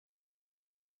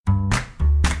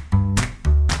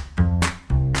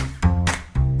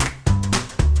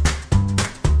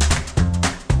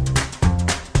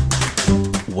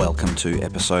to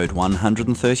episode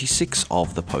 136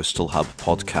 of the Postal Hub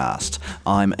podcast.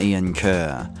 I'm Ian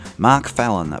Kerr. Mark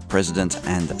Fallon, President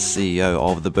and CEO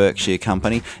of the Berkshire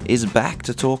Company, is back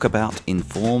to talk about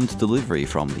informed delivery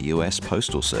from the US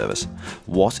Postal Service.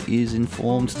 What is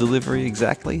informed delivery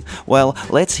exactly? Well,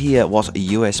 let's hear what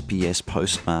USPS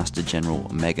Postmaster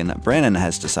General Megan Brennan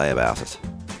has to say about it.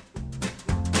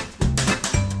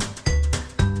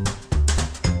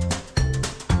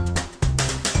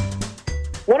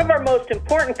 One of our most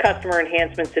important customer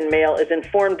enhancements in mail is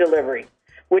informed delivery,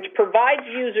 which provides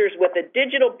users with a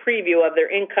digital preview of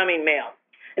their incoming mail.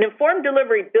 An informed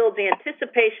delivery builds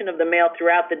anticipation of the mail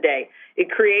throughout the day. It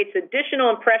creates additional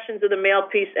impressions of the mail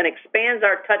piece and expands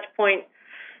our touch point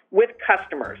with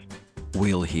customers.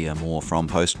 We'll hear more from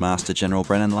Postmaster General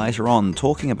Brennan later on,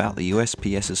 talking about the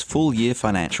USPS's full-year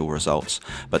financial results.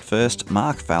 But first,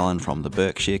 Mark Fallon from the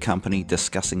Berkshire Company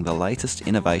discussing the latest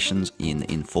innovations in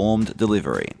informed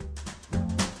delivery.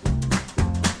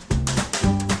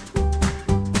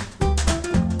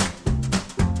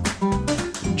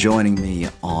 Joining me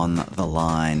on the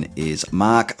line is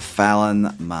Mark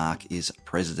Fallon. Mark is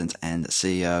President and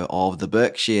CEO of the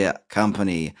Berkshire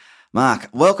Company. Mark,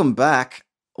 welcome back.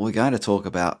 We're going to talk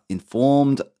about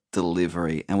informed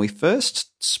delivery, and we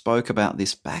first spoke about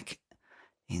this back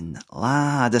in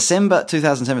December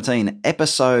 2017,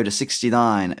 episode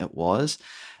 69 it was,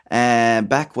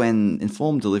 back when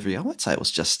informed delivery, I would say it was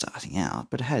just starting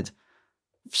out, but it had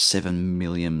 7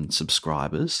 million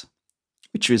subscribers,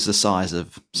 which is the size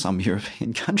of some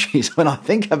European countries when I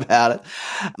think about it.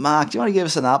 Mark, do you want to give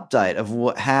us an update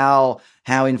of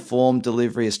how informed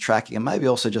delivery is tracking, and maybe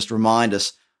also just remind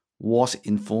us what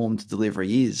informed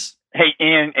delivery is? Hey,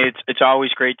 Ian, it's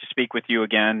always great to speak with you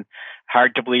again.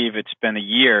 Hard to believe it's been a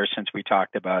year since we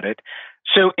talked about it.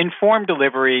 So informed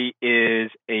delivery is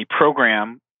a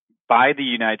program by the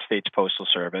United States Postal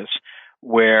Service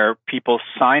where people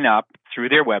sign up through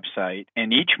their website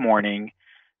and each morning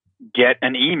get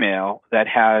an email that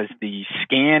has the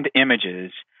scanned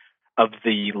images of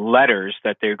the letters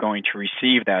that they're going to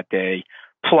receive that day,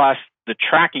 plus the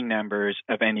tracking numbers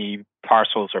of any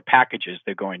parcels or packages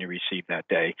they're going to receive that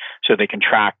day, so they can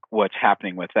track what's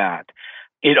happening with that.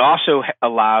 It also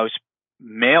allows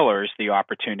mailers the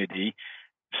opportunity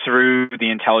through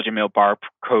the Intelligent Mail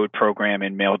Barcode program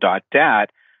in mail.dat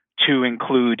to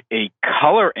include a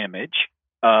color image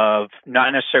of not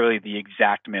necessarily the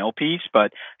exact mail piece,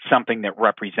 but something that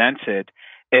represents it,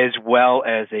 as well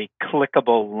as a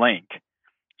clickable link.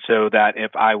 So that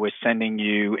if I was sending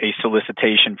you a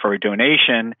solicitation for a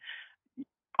donation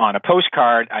on a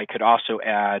postcard, I could also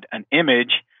add an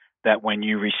image that when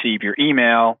you receive your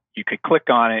email, you could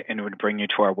click on it and it would bring you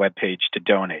to our webpage to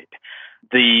donate.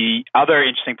 The other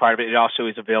interesting part of it also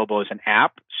is available as an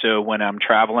app. So when I'm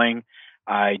traveling,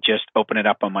 I just open it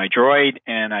up on my Droid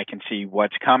and I can see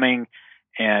what's coming.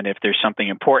 And if there's something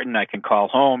important, I can call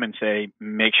home and say,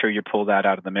 make sure you pull that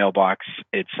out of the mailbox.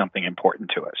 It's something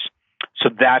important to us. So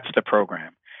that's the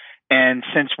program. And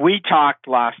since we talked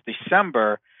last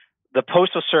December, the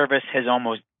Postal Service has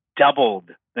almost doubled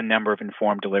the number of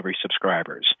informed delivery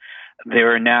subscribers.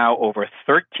 There are now over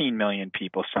 13 million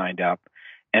people signed up,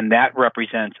 and that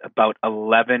represents about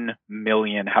 11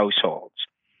 million households.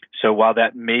 So while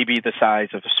that may be the size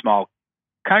of a small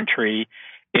country,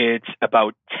 it's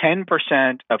about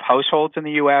 10% of households in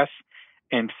the U.S.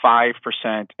 and 5%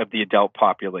 of the adult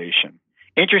population.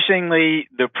 Interestingly,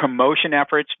 the promotion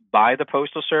efforts by the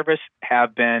Postal Service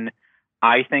have been,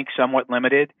 I think, somewhat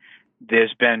limited.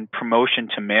 There's been promotion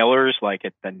to mailers like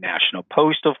at the National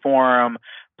Postal Forum,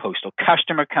 Postal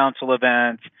Customer Council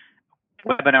events,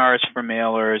 webinars for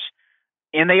mailers,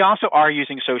 and they also are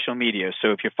using social media.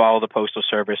 So if you follow the Postal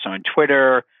Service on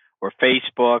Twitter or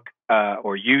Facebook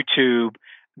or YouTube,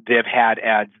 they've had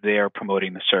ads there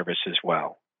promoting the service as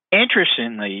well.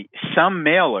 Interestingly, some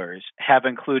mailers have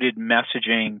included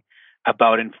messaging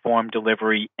about informed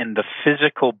delivery in the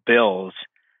physical bills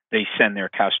they send their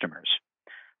customers.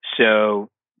 So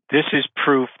this is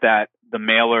proof that the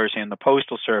mailers and the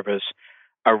Postal Service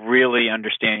are really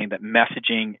understanding that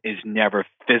messaging is never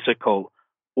physical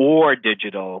or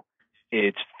digital.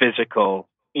 It's physical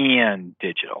and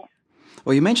digital.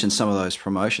 Well, you mentioned some of those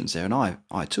promotions there, and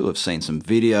I too have seen some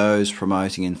videos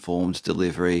promoting informed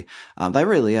delivery. They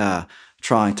really are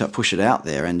trying to push it out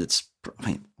there, and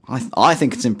I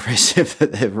think it's impressive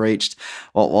that they've reached,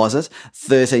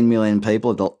 13 million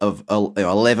people of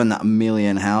 11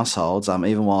 million households.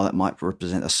 Even while that might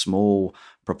represent a small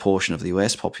proportion of the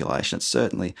US population, it's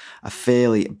certainly a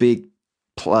fairly big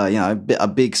a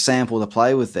big sample to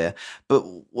play with there. But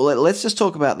let's just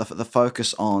talk about the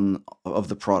focus of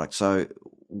the product. So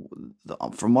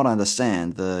from what I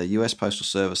understand, the US Postal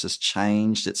Service has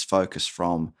changed its focus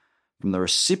from the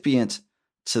recipient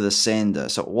to the sender.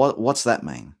 So what's that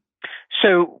mean?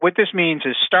 So what this means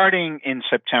is starting in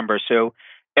September, so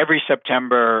every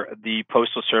September, the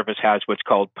Postal Service has what's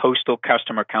called Postal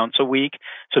Customer Council Week.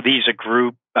 So these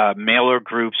are mailer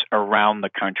groups around the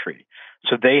country.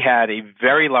 So they had a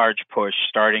very large push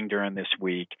starting during this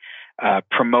week,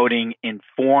 promoting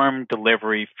informed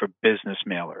delivery for business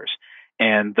mailers.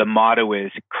 And the motto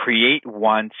is create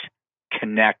once,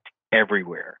 connect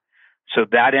everywhere. So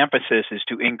that emphasis is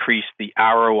to increase the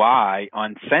ROI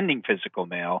on sending physical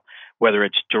mail, whether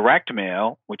it's direct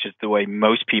mail, which is the way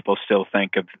most people still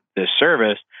think of this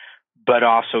service, but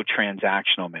also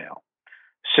transactional mail.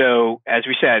 So as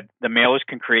we said, the mailers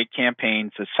can create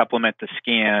campaigns to supplement the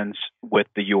scans with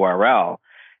the URL.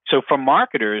 So for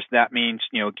marketers, that means,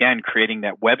 again, creating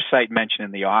that website mentioned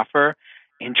in the offer.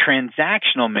 And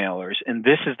transactional mailers, and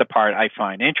this is the part I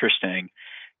find interesting,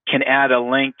 can add a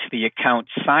link to the account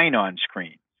sign-on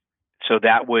screen. So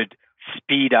that would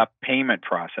speed up payment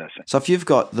processing. So if you've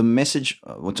got the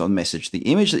the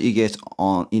image that you get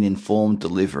in informed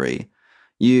delivery,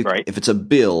 Right. If it's a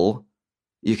bill,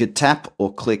 you could tap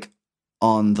or click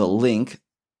on the link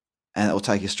and it will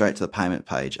take you straight to the payment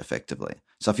page effectively.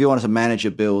 So if you wanted to manage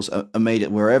your bills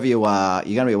immediately, wherever you are,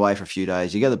 you're going to be away for a few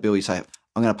days, you get the bill, you say,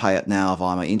 I'm going to pay it now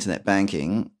via my internet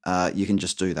banking, you can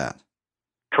just do that.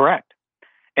 Correct.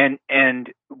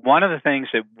 And one of the things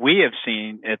that we have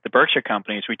seen at the Berkshire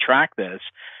Company as we track this,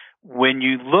 when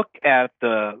you look at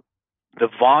the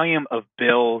volume of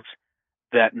bills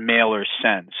that mailers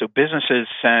send, so businesses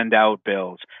send out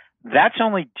bills, that's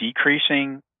only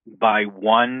decreasing by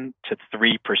 1% to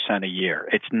 3% a year.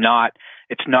 It's not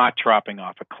dropping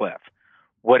off a cliff.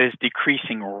 What is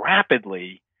decreasing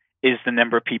rapidly is the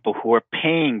number of people who are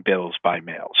paying bills by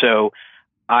mail. So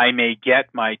I may get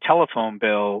my telephone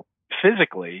bill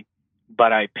physically,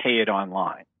 but I pay it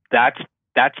online. That's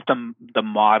the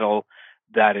model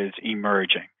that is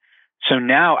emerging. So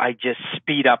now I just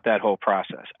speed up that whole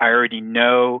process. I already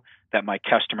know that my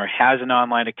customer has an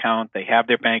online account. They have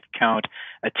their bank account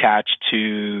attached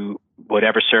to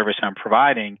whatever service I'm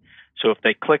providing. So if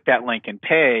they click that link and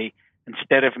pay,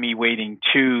 instead of me waiting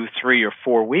 2, 3, or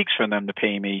 4 weeks for them to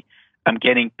pay me, I'm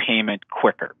getting payment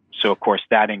quicker. So, of course,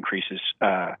 that increases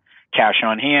cash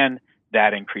on hand.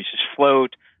 That increases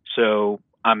float. So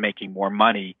I'm making more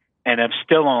money. And I've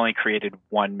still only created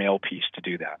one mail piece to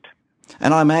do that.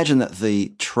 And I imagine that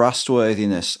the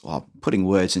trustworthiness, putting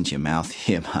words into your mouth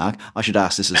here, Mark, I should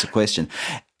ask this as a question,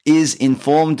 is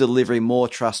informed delivery more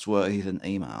trustworthy than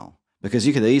email? Because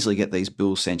you could easily get these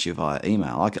bills sent you via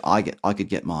email. I could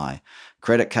get my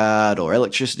credit card or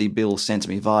electricity bill sent to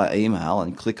me via email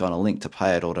and click on a link to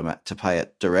pay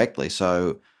it directly.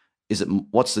 So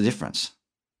what's the difference?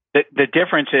 The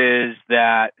difference is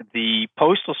that the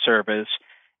Postal Service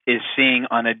is seeing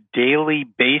on a daily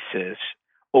basis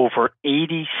over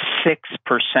 86%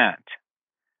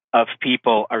 of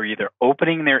people are either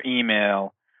opening their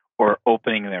email or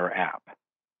opening their app.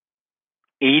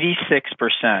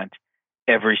 86%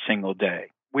 every single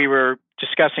day. We were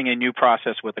discussing a new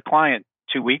process with a client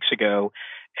 2 weeks ago,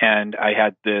 and I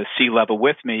had the C-level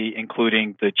with me,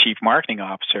 including the chief marketing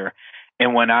officer.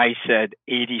 And when I said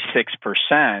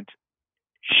 86%,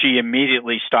 she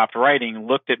immediately stopped writing,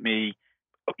 looked at me.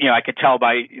 I could tell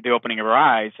by the opening of her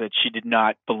eyes that she did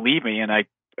not believe me. And I,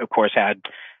 of course, had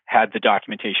the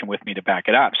documentation with me to back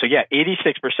it up. So,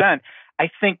 86%, I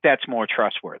think that's more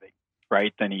trustworthy,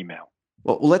 right, than email.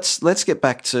 Well, let's get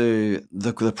back to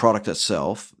the product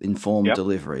itself, informed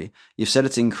delivery. You've said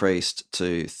it's increased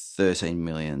to 13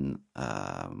 million.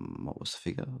 What was the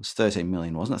figure? It was 13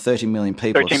 million, wasn't it? 13 million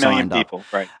people have signed up. 13 million people,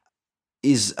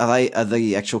 right. Are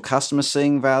the actual customers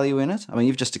seeing value in it? I mean,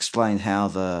 you've just explained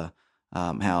how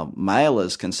how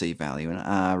mailers can see value in it.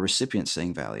 Are recipients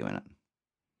seeing value in it?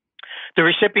 The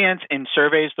recipients in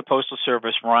surveys the Postal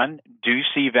Service run do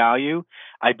see value.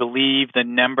 I believe the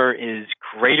number is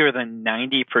greater than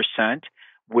 90%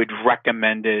 would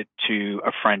recommend it to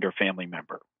a friend or family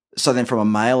member. So then from a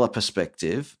mailer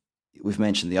perspective, we've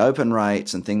mentioned the open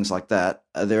rates and things like that.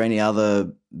 Are there any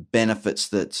other benefits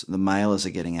that the mailers are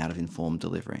getting out of informed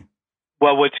delivery?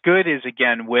 Well, what's good is,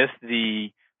 again, with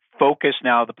the focus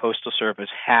now the Postal Service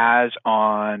has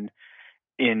on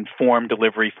informed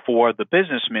delivery for the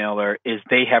business mailer, is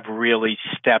they have really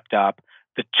stepped up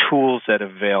the tools that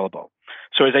are available.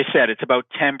 So as I said, it's about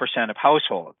 10% of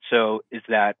households. So is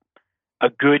that a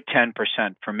good 10%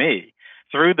 for me?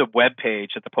 Through the web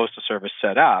page that the Postal Service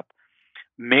set up,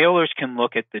 mailers can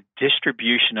look at the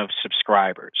distribution of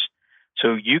subscribers.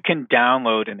 So you can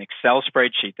download an Excel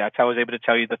spreadsheet. That's how I was able to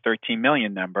tell you the 13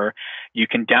 million number. You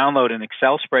can download an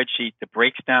Excel spreadsheet that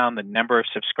breaks down the number of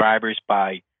subscribers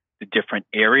by the different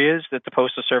areas that the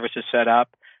Postal Service has set up,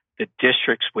 the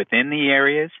districts within the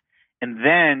areas, and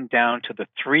then down to the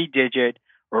 3-digit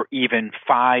or even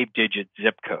 5-digit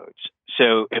zip codes.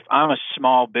 So if I'm a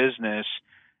small business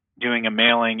doing a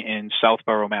mailing in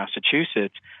Southborough,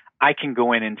 Massachusetts, I can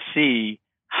go in and see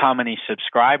how many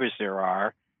subscribers there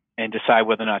are and decide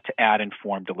whether or not to add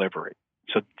informed delivery.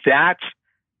 So that's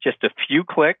just a few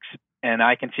clicks, and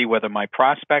I can see whether my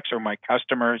prospects or my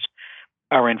customers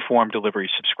are informed delivery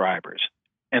subscribers.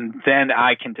 And then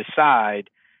I can decide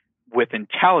with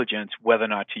intelligence whether or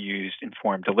not to use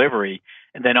informed delivery.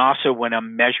 And then also when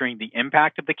I'm measuring the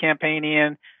impact of the campaign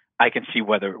in, I can see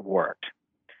whether it worked.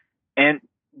 And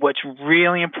what's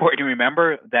really important to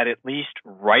remember that at least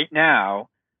right now,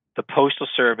 the Postal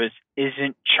Service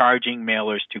isn't charging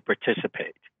mailers to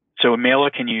participate. So a mailer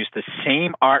can use the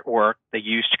same artwork they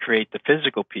used to create the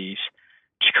physical piece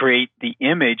to create the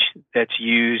image that's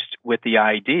used with the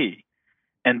ID.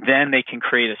 And then they can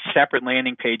create a separate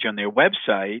landing page on their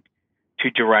website to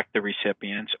direct the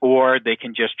recipients, or they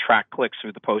can just track clicks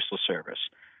through the Postal Service.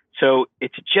 So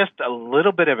it's just a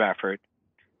little bit of effort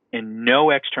and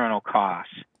no external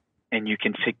costs, and you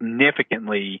can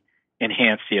significantly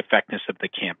enhance the effectiveness of the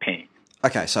campaign.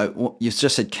 Okay, so you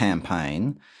just said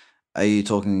campaign. Are you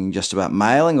talking just about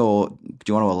mailing, or do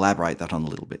you want to elaborate that on a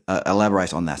little bit?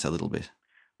 Elaborate on that a little bit.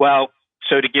 Well,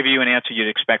 so to give you an answer you'd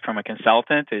expect from a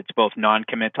consultant, it's both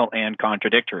non-committal and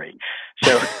contradictory.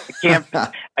 So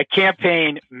a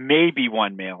campaign may be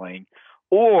one mailing,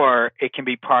 or it can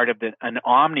be part of an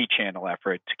omni-channel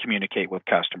effort to communicate with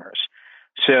customers.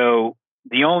 So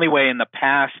the only way in the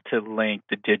past to link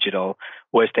the digital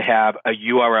was to have a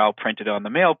URL printed on the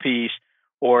mail piece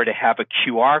or to have a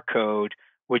QR code,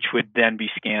 which would then be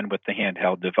scanned with the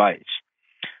handheld device.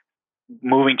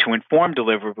 Moving to informed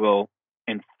delivery,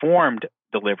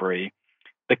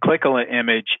 the clickable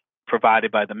image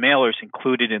provided by the mailers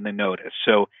included in the notice.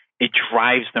 So it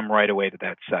drives them right away to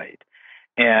that site.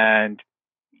 And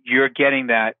you're getting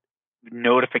that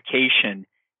notification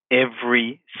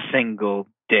every single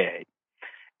day.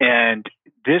 And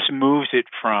this moves it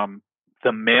from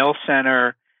the mail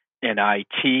center and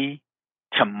IT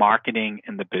to marketing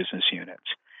and the business units.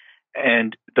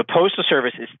 And the Postal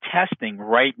Service is testing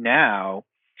right now,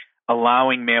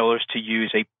 allowing mailers to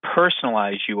use a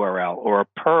personalized URL or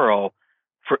a PURL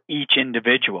for each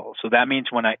individual. So that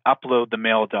means when I upload the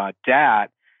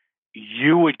mail.dat,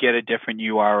 you would get a different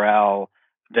URL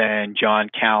than John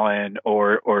Callan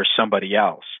or somebody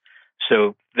else.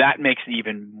 So that makes it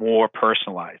even more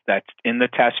personalized. That's in the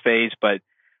test phase, but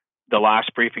the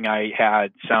last briefing I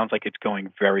had sounds like it's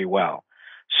going very well.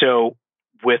 So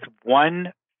with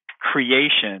one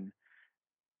creation,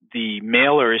 the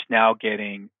mailer is now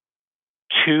getting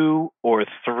 2 or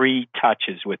 3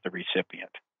 touches with the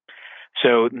recipient.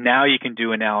 So now you can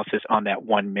do analysis on that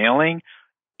one mailing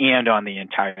and on the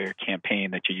entire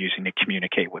campaign that you're using to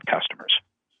communicate with customers.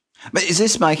 But is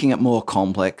this making it more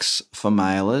complex for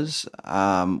mailers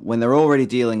when they're already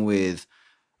dealing with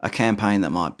a campaign that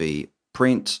might be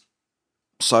print,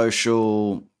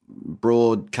 social,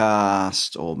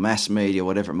 broadcast, or mass media,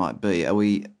 whatever it might be? Are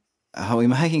we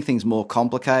making things more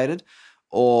complicated,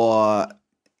 or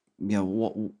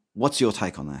what's your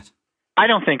take on that? I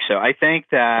don't think so. I think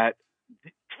that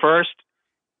first,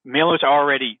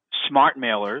 smart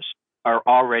mailers are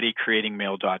already creating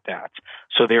mail.dats.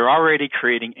 So they're already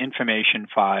creating information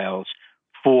files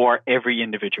for every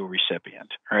individual recipient,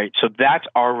 right? So that's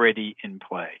already in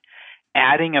play.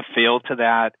 Adding a field to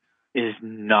that is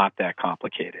not that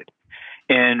complicated.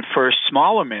 And for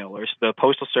smaller mailers, the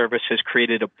Postal Service has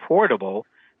created a portal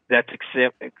that's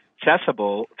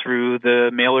accessible through the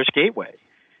mailer's gateway.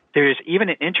 There's even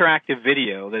an interactive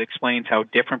video that explains how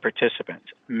different participants,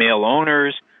 mail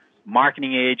owners,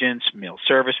 marketing agents, mail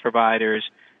service providers,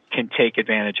 can take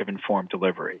advantage of informed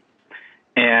delivery.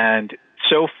 And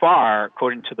so far,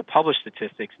 according to the published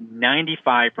statistics,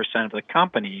 95% of the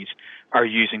companies are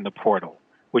using the portal,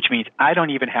 which means I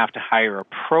don't even have to hire a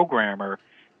programmer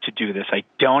to do this. I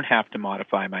don't have to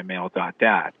modify my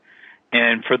mail.dat.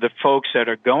 And for the folks that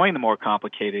are going the more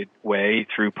complicated way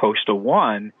through Postal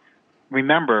One,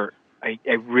 remember, I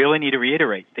really need to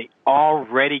reiterate, they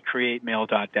already create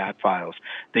mail.dat files.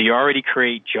 They already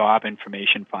create job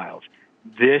information files.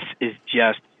 This is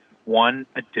just one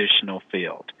additional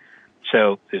field.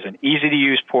 So there's an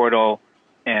easy-to-use portal,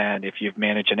 and if you've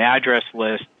managed an address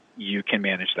list, you can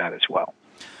manage that as well.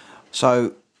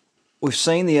 So we've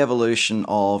seen the evolution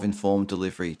of informed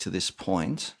delivery to this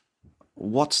point.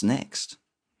 What's next?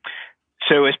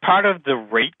 So as part of the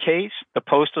rate case, the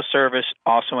Postal Service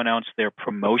also announced their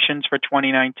promotions for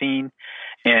 2019.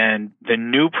 And the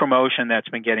new promotion that's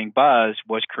been getting buzz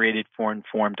was created for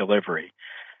informed delivery.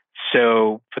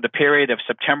 So for the period of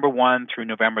September 1 through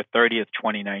November 30th,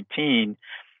 2019,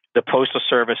 the Postal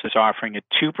Service is offering a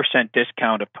 2%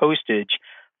 discount of postage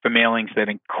for mailings that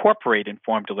incorporate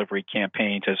informed delivery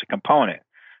campaigns as a component.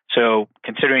 So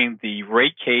considering the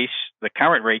rate case, the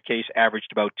current rate case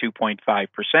averaged about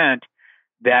 2.5%,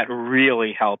 that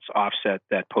really helps offset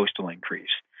that postal increase.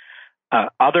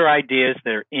 Other ideas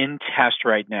that are in test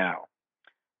right now,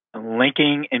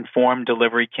 linking informed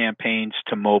delivery campaigns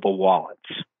to mobile wallets,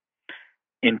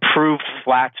 improved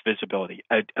flats visibility.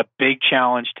 A big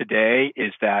challenge today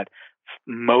is that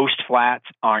most flats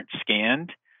aren't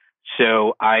scanned.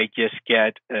 So I just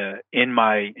get in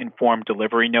my informed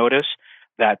delivery notice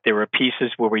that there are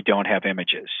pieces where we don't have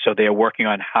images. So they are working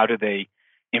on how do they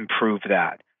improve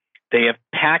that. They have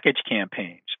package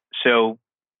campaigns. So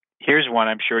here's one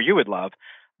I'm sure you would love,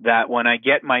 that when I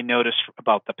get my notice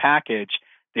about the package,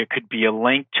 there could be a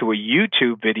link to a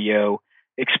YouTube video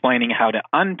explaining how to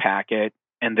unpack it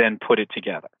and then put it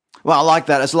together. Well, I like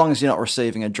that. As long as you're not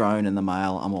receiving a drone in the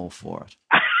mail, I'm all for it.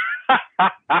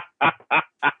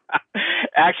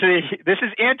 Actually, this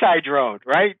is anti-drone,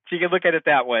 right? So you can look at it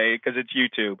that way because it's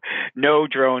YouTube. No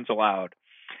drones allowed.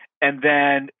 And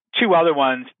then two other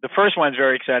ones. The first one's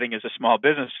very exciting as a small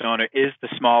business owner is the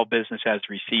small business as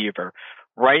receiver.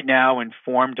 Right now,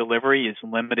 informed delivery is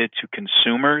limited to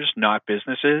consumers, not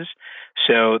businesses.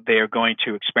 So they are going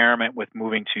to experiment with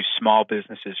moving to small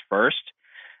businesses first.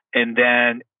 And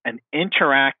then an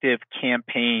interactive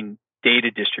campaign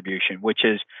data distribution, which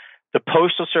is the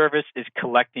Postal Service is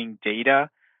collecting data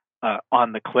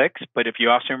on the clicks. But if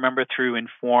you also remember through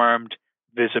informed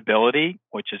visibility,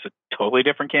 which is a totally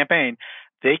different campaign,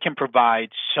 they can provide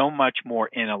so much more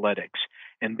analytics.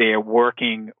 And they are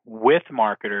working with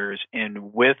marketers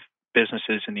and with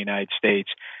businesses in the United States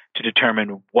to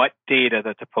determine what data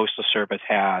that the Postal Service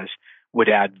has would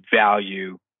add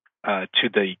value to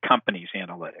the company's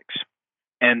analytics.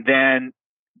 And then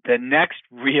the next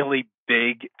really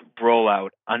big rollout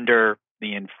under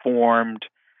the informed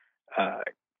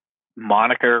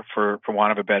moniker, for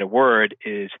want of a better word,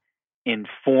 is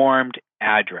informed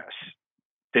address.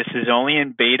 This is only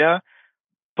in beta,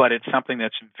 but it's something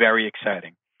that's very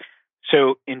exciting.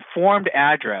 So informed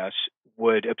address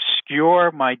would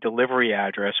obscure my delivery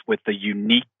address with the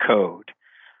unique code.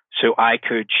 So I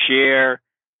could share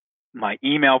my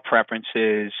email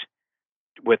preferences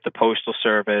with the Postal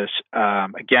Service.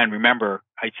 Again, remember,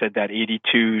 I said that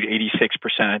 82 to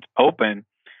 86% open,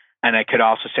 and I could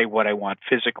also say what I want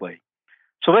physically.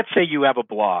 So let's say you have a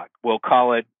blog. We'll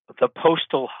call it the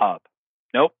Postal Hub.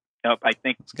 Nope. I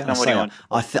think somebody on.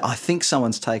 I think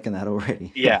someone's taken that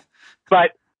already. Yeah.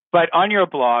 But on your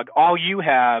blog, all you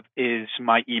have is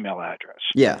my email address.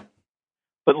 Yeah.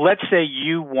 But let's say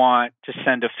you want to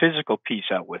send a physical piece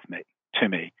out to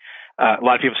me. A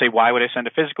lot of people say, why would I send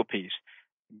a physical piece?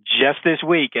 Just this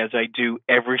week, as I do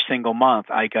every single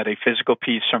month, I got a physical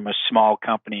piece from a small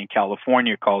company in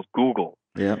California called Google.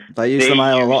 Yeah, they use the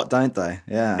mail a lot, don't they?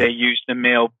 Yeah. They use the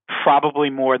mail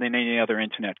probably more than any other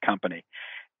internet company.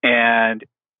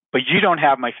 But you don't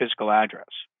have my physical address.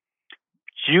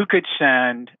 You could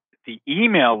send the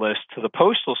email list to the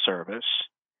Postal Service,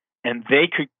 and they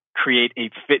could create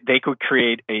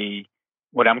a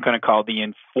what I'm going to call the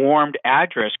informed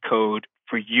address code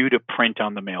for you to print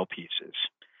on the mail pieces.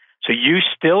 So you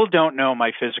still don't know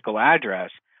my physical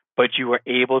address, but you are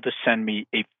able to send me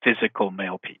a physical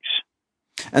mail piece.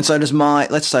 And so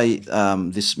let's say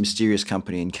this mysterious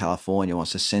company in California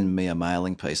wants to send me a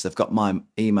mailing piece. They've got my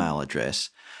email address.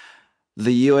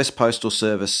 The US Postal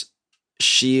Service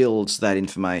shields that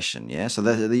information, yeah? So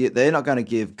they're not going to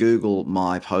give Google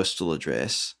my postal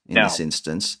address in this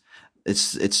instance.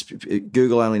 It's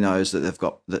Google only knows that they've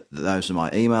got those are my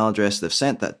email address. They've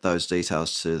sent those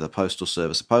details to the Postal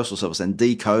Service. The Postal Service then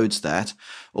decodes that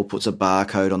or puts a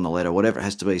barcode on the letter, whatever it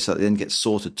has to be, so it then gets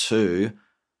sorted to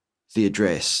the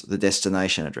address, the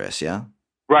destination address. Yeah,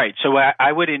 right. So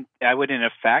I would in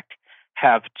effect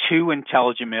have two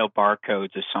intelligent mail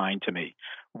barcodes assigned to me.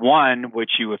 One,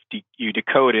 which you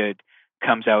decoded,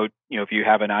 comes out. If you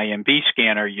have an IMB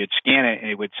scanner, you'd scan it and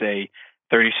it would say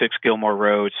 36 Gilmore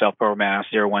Road, Southborough, Mass.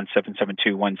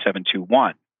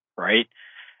 017721721, right?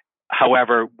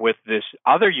 However, with this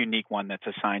other unique one that's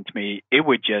assigned to me, it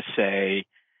would just say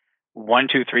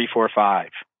 12345,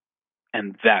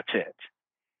 and that's it.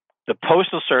 The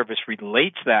Postal Service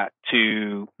relates that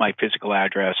to my physical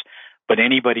address, but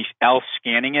anybody else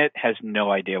scanning it has no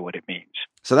idea what it means.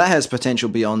 So that has potential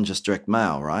beyond just direct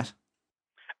mail, right?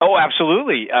 Oh,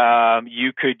 absolutely.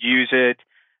 You could use it.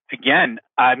 Again,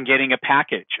 I'm getting a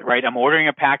package, right? I'm ordering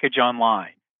a package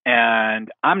online, and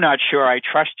I'm not sure I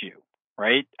trust you,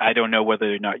 right? I don't know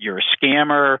whether or not you're a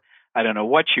scammer. I don't know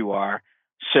what you are.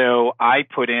 So I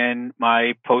put in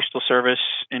my postal service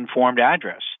informed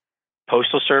address.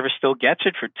 Postal service still gets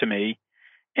it to me,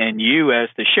 and you, as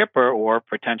the shipper or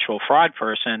potential fraud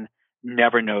person,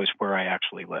 never knows where I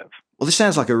actually live. Well, this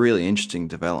sounds like a really interesting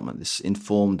development, this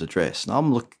informed address. And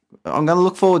I'm going to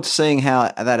look forward to seeing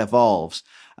how that evolves.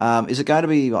 Is it going to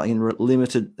be like in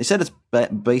limited? They said it's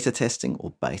beta testing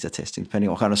or beta testing, depending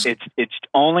on what kind of. It's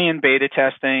only in beta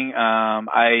testing.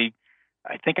 I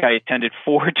think I attended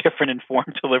 4 different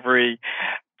informed delivery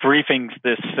briefings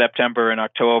this September and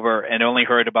October, and only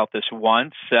heard about this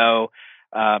once. So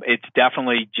it's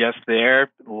definitely just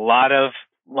there. A lot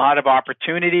of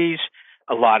opportunities,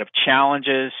 a lot of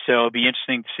challenges. So it'll be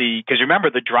interesting to see, because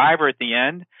remember, the driver at the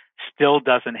end still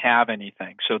doesn't have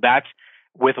anything. So that's,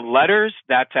 with letters,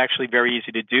 that's actually very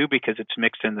easy to do because it's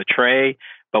mixed in the tray.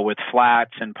 But with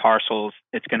flats and parcels,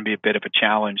 it's going to be a bit of a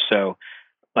challenge. So,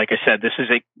 like I said,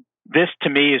 this to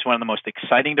me is one of the most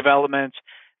exciting developments,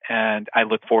 and I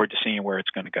look forward to seeing where it's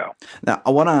going to go. Now,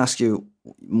 I want to ask you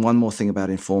one more thing about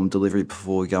informed delivery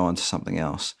before we go on to something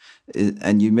else.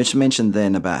 And you mentioned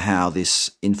then about how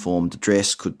this informed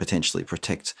address could potentially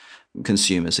protect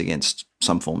consumers against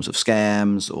some forms of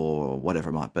scams or whatever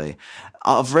it might be.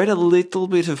 I've read a little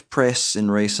bit of press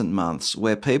in recent months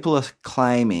where people,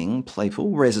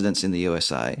 residents in the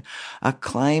USA, are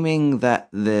claiming that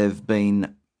they've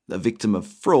been a victim of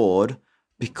fraud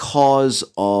because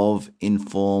of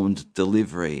informed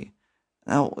delivery.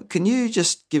 Now, can you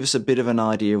just give us a bit of an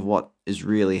idea of what is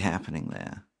really happening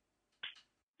there?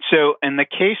 So in the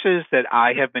cases that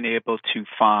I have been able to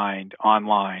find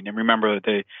online, and remember,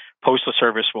 the Postal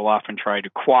Service will often try to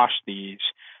quash these,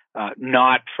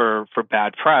 not for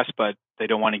bad press, but they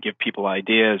don't want to give people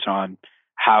ideas on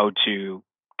how to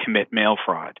commit mail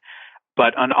fraud.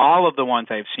 But on all of the ones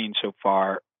I've seen so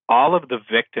far, all of the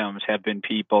victims have been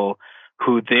people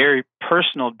who their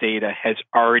personal data has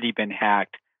already been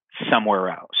hacked somewhere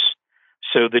else.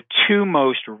 So the 2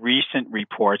 most recent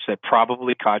reports that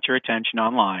probably caught your attention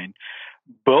online,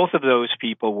 both of those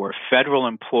people were federal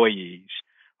employees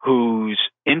whose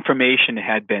information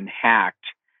had been hacked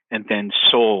and then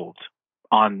sold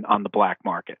on the black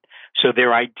market. So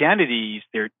their identities,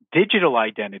 their digital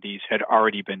identities, had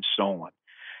already been stolen.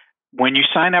 When you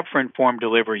sign up for informed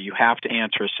delivery, you have to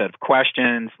answer a set of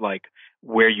questions like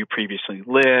where you previously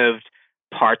lived,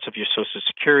 parts of your social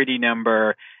security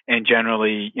number, and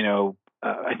generally,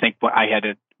 I think I had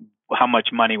how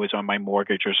much money was on my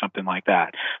mortgage or something like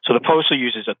that. So the postal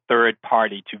uses a third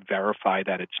party to verify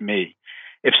that it's me.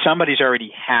 If somebody's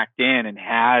already hacked in and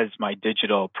has my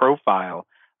digital profile,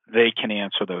 they can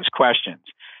answer those questions.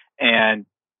 And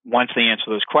once they answer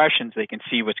those questions, they can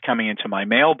see what's coming into my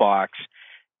mailbox.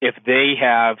 If they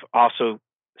have also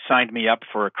signed me up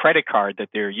for a credit card that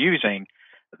they're using,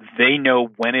 they know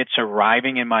when it's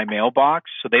arriving in my mailbox.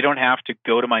 So they don't have to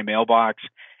go to my mailbox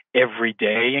every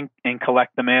day and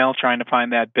collect the mail trying to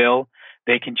find that bill.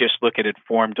 They can just look at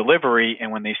informed delivery,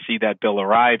 and when they see that bill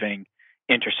arriving,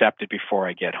 intercept it before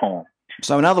I get home.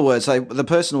 So in other words, the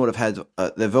person would have had,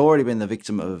 they've already been the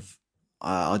victim of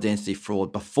identity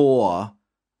fraud before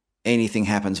anything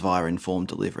happens via informed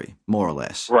delivery, more or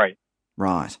less. Right.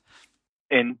 Right.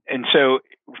 And so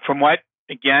from what,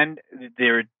 again,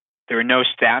 there are no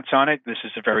stats on it. This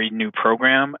is a very new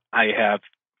program. I have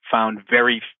found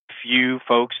very few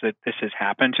folks that this has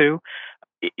happened to.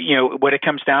 What it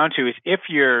comes down to is if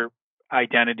your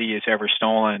identity is ever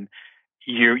stolen,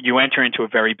 you enter into a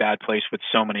very bad place with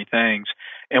so many things.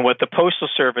 And what the Postal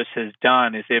Service has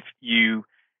done is if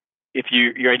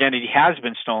your identity has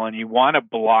been stolen, you want to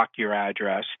block your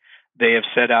address. They have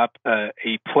set up a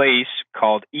place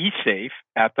called eSafe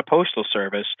at the Postal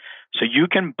Service, so you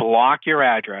can block your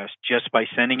address just by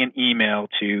sending an email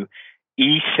to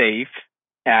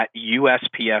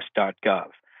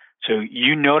eSafe@USPS.gov. So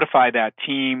you notify that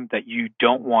team that you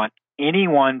don't want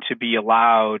anyone to be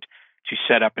allowed to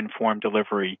set up informed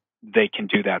delivery. They can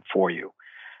do that for you.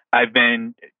 I've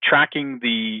been tracking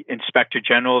the Inspector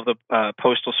General of the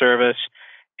Postal Service,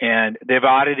 and they've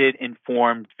audited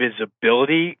informed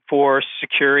visibility for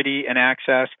security and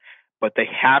access, but they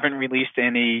haven't released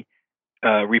any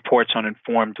reports on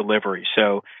informed delivery.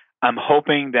 So I'm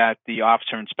hoping that the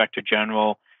Officer Inspector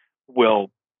General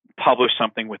will publish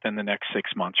something within the next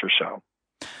 6 months or so.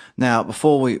 Now,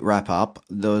 before we wrap up,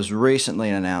 there was recently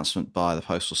an announcement by the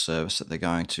Postal Service that they're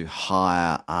going to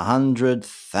hire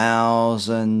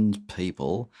 100,000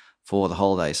 people for the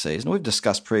holiday season. We've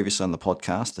discussed previously on the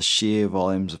podcast the sheer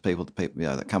volumes of people,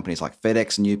 that companies like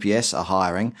FedEx and UPS are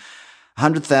hiring.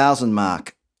 100,000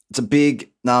 mark. It's a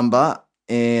big number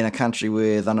in a country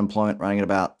with unemployment running at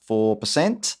about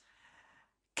 4%.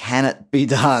 Can it be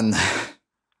done?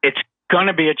 It's going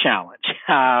to be a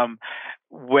challenge.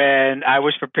 When I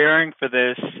was preparing for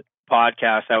this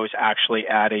podcast, I was actually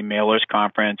at a mailers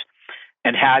conference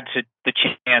and had the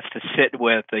chance to sit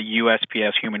with the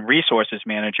USPS human resources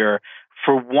manager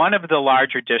for one of the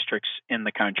larger districts in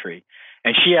the country.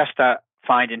 And she has to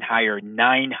find and hire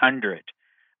 900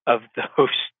 of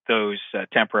those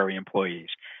temporary employees.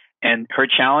 And her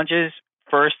challenges,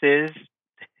 first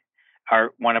are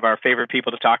one of our favorite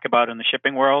people to talk about in the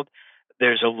shipping world.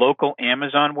 There's a local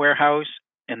Amazon warehouse,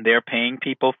 and they're paying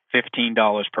people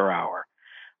 $15 per hour.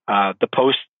 The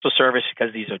Postal Service,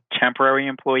 because these are temporary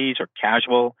employees or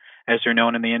casual, as they're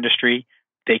known in the industry,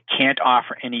 they can't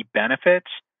offer any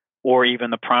benefits or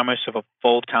even the promise of a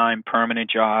full-time permanent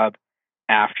job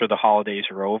after the holidays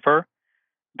are over.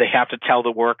 They have to tell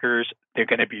the workers they're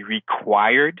going to be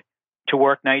required to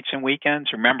work nights and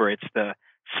weekends. Remember, it's the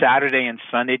Saturday and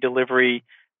Sunday delivery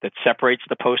that separates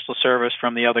the Postal Service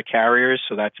from the other carriers.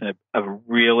 So that's a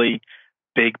really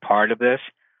big part of this.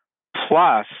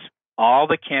 Plus, all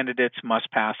the candidates must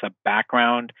pass a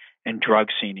background and drug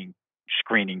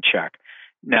screening check.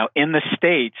 Now, in the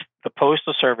States, the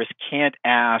Postal Service can't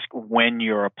ask when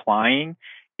you're applying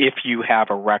if you have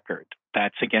a record.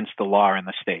 That's against the law in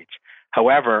the States.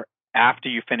 However, after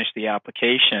you finish the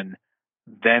application,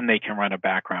 then they can run a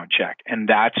background check. And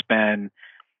that's been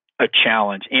a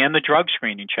challenge. And the drug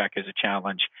screening check is a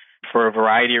challenge for a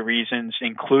variety of reasons,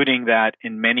 including that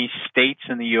in many states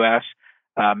in the U.S.,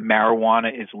 marijuana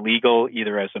is legal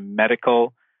either as a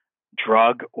medical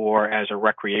drug or as a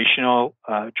recreational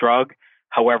drug.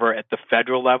 However, at the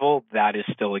federal level, that is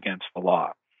still against the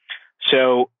law.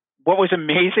 So what was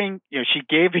amazing, she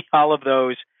gave me all of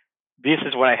those. This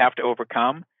is what I have to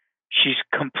overcome. She's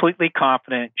completely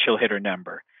confident she'll hit her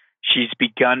number. She's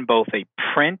begun both a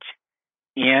print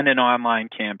and an online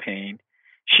campaign.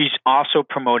 She's also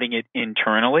promoting it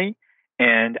internally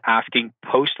and asking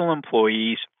postal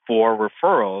employees for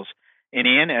referrals. And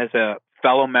Ann, as a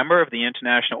fellow member of the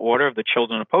International Order of the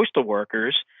Children of Postal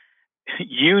Workers,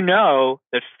 you know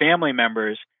that family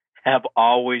members have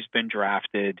always been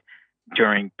drafted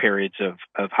during periods of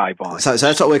high volume. So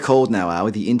that's what we're called now, are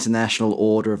we? The International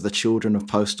Order of the Children of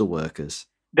Postal Workers.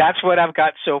 That's what I've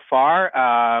got so far.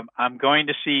 I'm going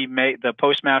to see the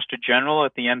Postmaster General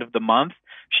at the end of the month.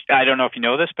 I don't know if you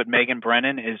know this, but Megan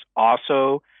Brennan is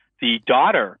also the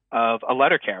daughter of a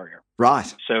letter carrier.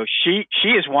 Right. So she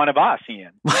is one of us,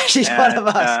 Ian. She's one of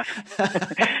us.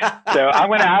 So I'm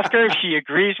going to ask her if she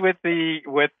agrees with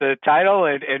the title,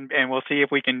 and we'll see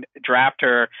if we can draft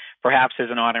her perhaps as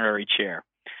an honorary chair.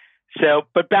 So,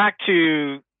 but back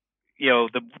to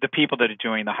the people that are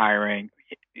doing the hiring.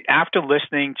 After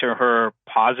listening to her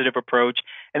positive approach,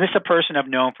 and this is a person I've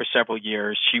known for several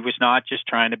years, she was not just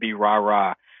trying to be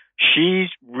rah-rah. She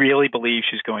really believes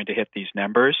she's going to hit these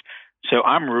numbers. So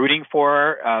I'm rooting for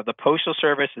her. The Postal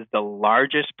Service is the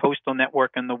largest postal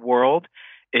network in the world.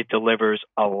 It delivers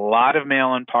a lot of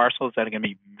mail and parcels that are going to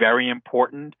be very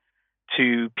important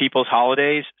to people's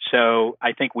holidays. So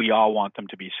I think we all want them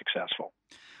to be successful.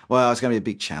 Well, it's going to be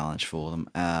a big challenge for them.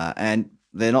 And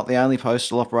they're not the only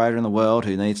postal operator in the world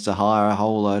who needs to hire a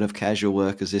whole load of casual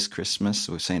workers this Christmas.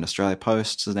 We've seen Australia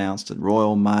Post announced it,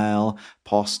 Royal Mail,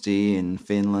 Posti in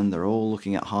Finland. They're all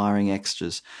looking at hiring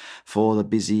extras for the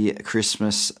busy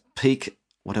Christmas peak,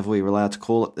 whatever we're allowed to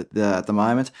call it at the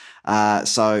moment.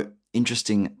 So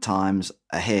interesting times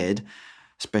ahead,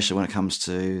 especially when it comes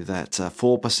to that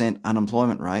 4%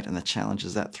 unemployment rate and the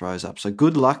challenges that throws up. So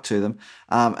good luck to them.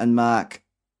 And Mark,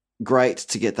 great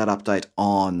to get that update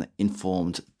on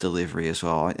informed delivery as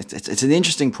well. It's an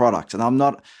interesting product, and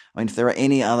if there are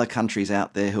any other countries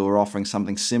out there who are offering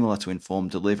something similar to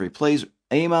informed delivery, please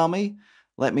email me.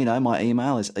 Let me know. My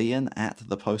email is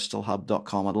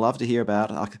ian@thepostalhub.com. I'd love to hear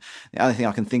about it. The only thing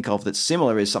I can think of that's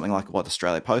similar is something like what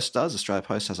Australia Post does. Australia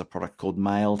Post has a product called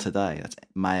Mail Today. That's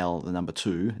mail, the number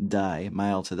 2, day,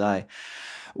 Mail Today,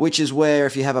 which is where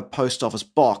if you have a post office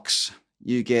box,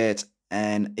 you get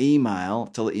an email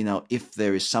to let you know if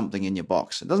there is something in your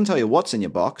box. It doesn't tell you what's in your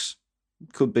box.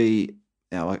 It could be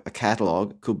a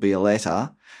catalogue, could be a letter,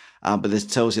 but it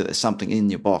tells you there's something in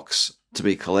your box to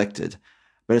be collected.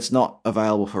 But it's not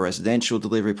available for residential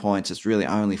delivery points. It's really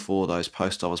only for those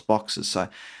post office boxes. So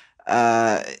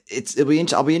I'll be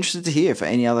interested to hear if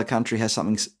any other country has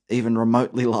something even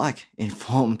remotely like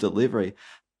informed delivery.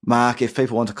 Mark, if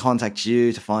people want to contact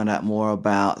you to find out more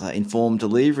about informed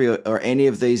delivery or any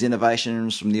of these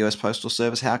innovations from the US Postal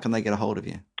Service, how can they get a hold of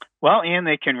you? Well, Ian,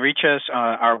 they can reach us.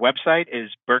 Our website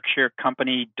is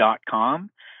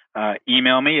berkshirecompany.com.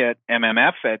 Email me at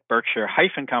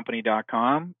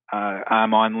mmf@berkshire-company.com.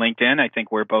 I'm on LinkedIn. I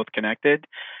think we're both connected.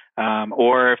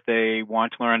 Or if they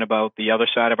want to learn about the other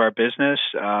side of our business,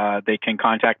 they can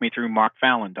contact me through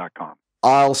markfallon.com.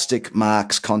 I'll stick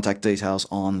Mark's contact details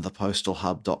on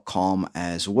thepostalhub.com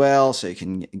as well, so you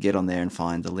can get on there and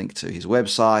find the link to his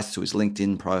website, to his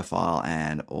LinkedIn profile,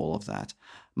 and all of that.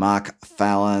 Mark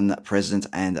Fallon, President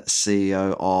and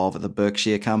CEO of the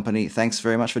Berkshire Company, thanks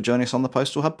very much for joining us on the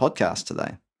Postal Hub podcast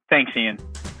today. Thanks, Ian.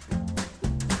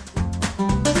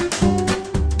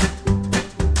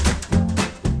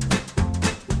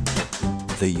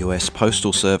 The US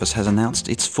Postal Service has announced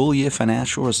its full-year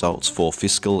financial results for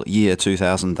fiscal year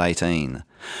 2018.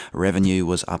 Revenue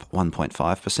was up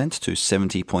 1.5% to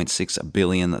 $70.6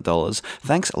 billion,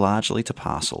 thanks largely to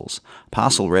parcels.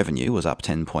 Parcel revenue was up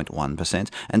 10.1%,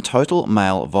 and total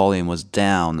mail volume was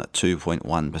down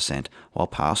 2.1%, while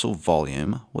parcel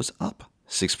volume was up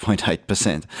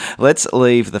 6.8%. Let's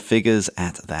leave the figures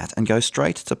at that and go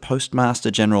straight to Postmaster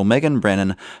General Megan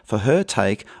Brennan for her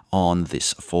take on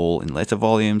this fall in letter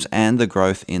volumes and the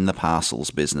growth in the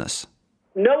parcels business.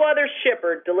 No other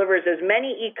shipper delivers as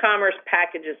many e-commerce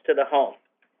packages to the home.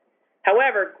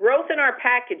 However, growth in our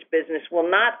package business will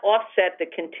not offset the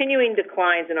continuing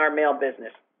declines in our mail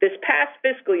business. This past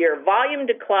fiscal year, volume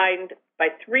declined by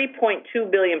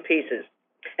 3.2 billion pieces.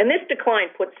 And this decline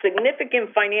put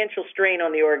significant financial strain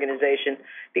on the organization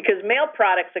because mail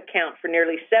products account for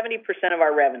nearly 70% of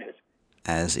our revenues.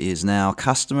 As is now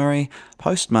customary,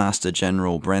 Postmaster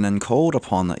General Brennan called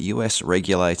upon U.S.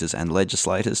 regulators and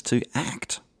legislators to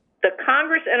act. The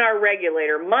Congress and our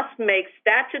regulator must make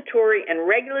statutory and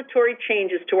regulatory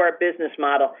changes to our business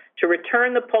model to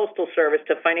return the Postal Service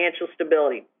to financial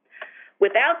stability.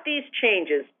 Without these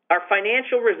changes, our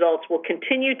financial results will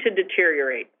continue to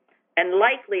deteriorate, and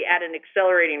likely at an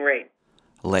accelerating rate.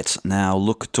 Let's now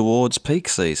look towards peak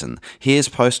season. Here's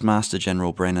Postmaster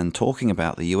General Brennan talking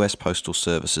about the US Postal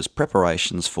Service's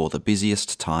preparations for the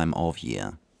busiest time of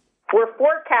year. We're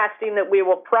forecasting that we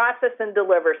will process and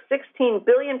deliver 16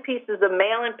 billion pieces of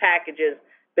mail and packages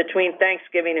between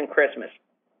Thanksgiving and Christmas.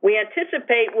 We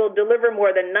anticipate we'll deliver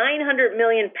more than 900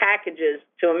 million packages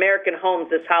to American homes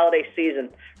this holiday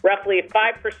season, roughly a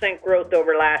 5% growth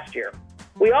over last year.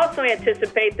 We also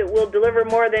anticipate that we'll deliver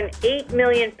more than 8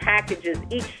 million packages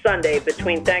each Sunday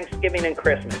between Thanksgiving and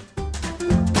Christmas.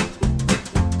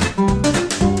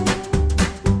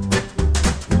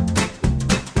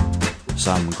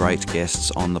 Some great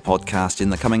guests on the podcast in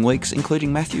the coming weeks,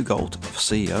 including Matthew Galt,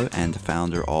 CEO and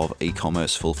founder of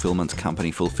e-commerce fulfillment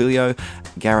company Fulfillio,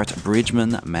 Garrett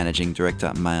Bridgman, Managing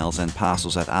Director, Mails and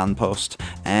Parcels at Unpost,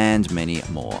 and many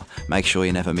more. Make sure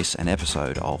you never miss an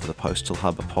episode of the Postal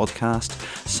Hub podcast.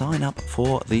 Sign up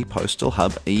for the Postal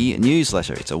Hub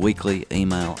e-newsletter. It's a weekly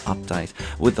email update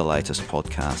with the latest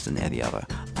podcast and any other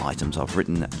items I've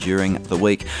written during the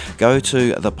week. Go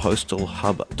to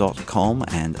thepostalhub.com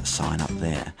and sign up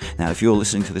there. Now, if you're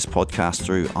listening to this podcast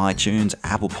through iTunes,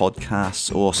 Apple Podcasts,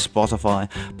 or Spotify,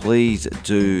 please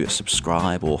do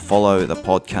subscribe or follow the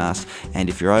podcast. And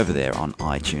if you're over there on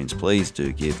iTunes, please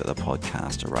do give the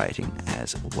podcast a rating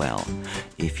as well.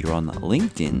 If you're on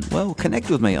LinkedIn, well, connect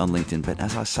with me on LinkedIn. But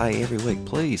as I say every week,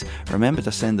 please remember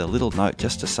to send a little note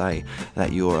just to say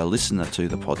that you're a listener to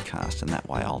the podcast, and that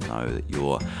way I'll know that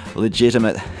you're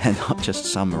legitimate and not just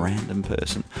some random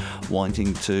person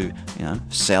wanting to,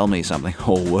 sell me something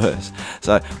or worse.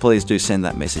 So please do send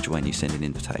that message when you send an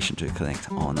invitation to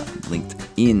connect on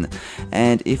LinkedIn.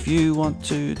 And if you want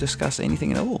to discuss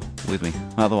anything at all with me,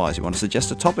 otherwise you want to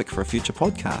suggest a topic for a future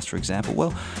podcast, for example,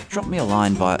 well, drop me a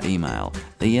line via email.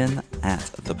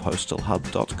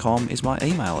 Ian@thepostalhub.com is my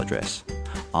email address.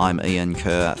 I'm Ian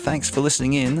Kerr. Thanks for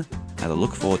listening in, and I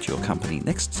look forward to your company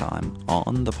next time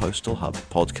on the Postal Hub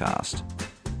podcast.